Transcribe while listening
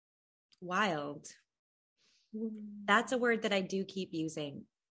Wild. That's a word that I do keep using.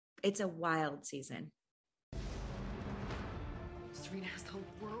 It's a wild season. Serena has the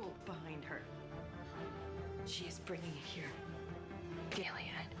world behind her. She is bringing it here.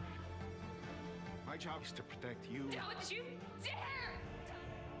 Gilead. My job is to protect you. Don't you dare!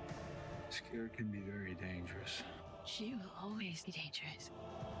 Scared can be very dangerous. She will always be dangerous.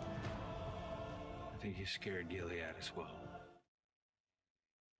 I think you scared Gilead as well.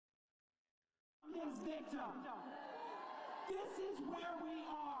 His victim. This is where we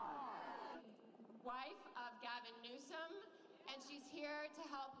are. Wife of Gavin Newsom, and she's here to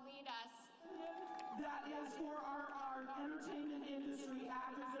help lead us. That is for our entertainment industry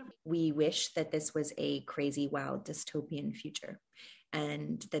actors. We wish that this was a crazy, wild, dystopian future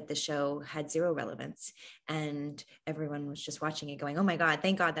and that the show had zero relevance and everyone was just watching it going, oh my God,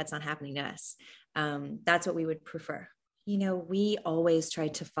 thank God that's not happening to us. That's what we would prefer. You know, we always try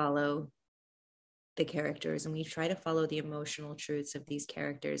to follow the characters and we try to follow the emotional truths of these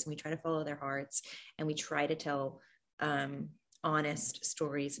characters and we try to follow their hearts and we try to tell honest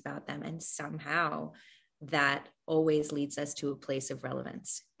stories about them, and somehow that always leads us to a place of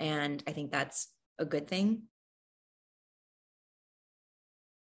relevance, and I think that's a good thing.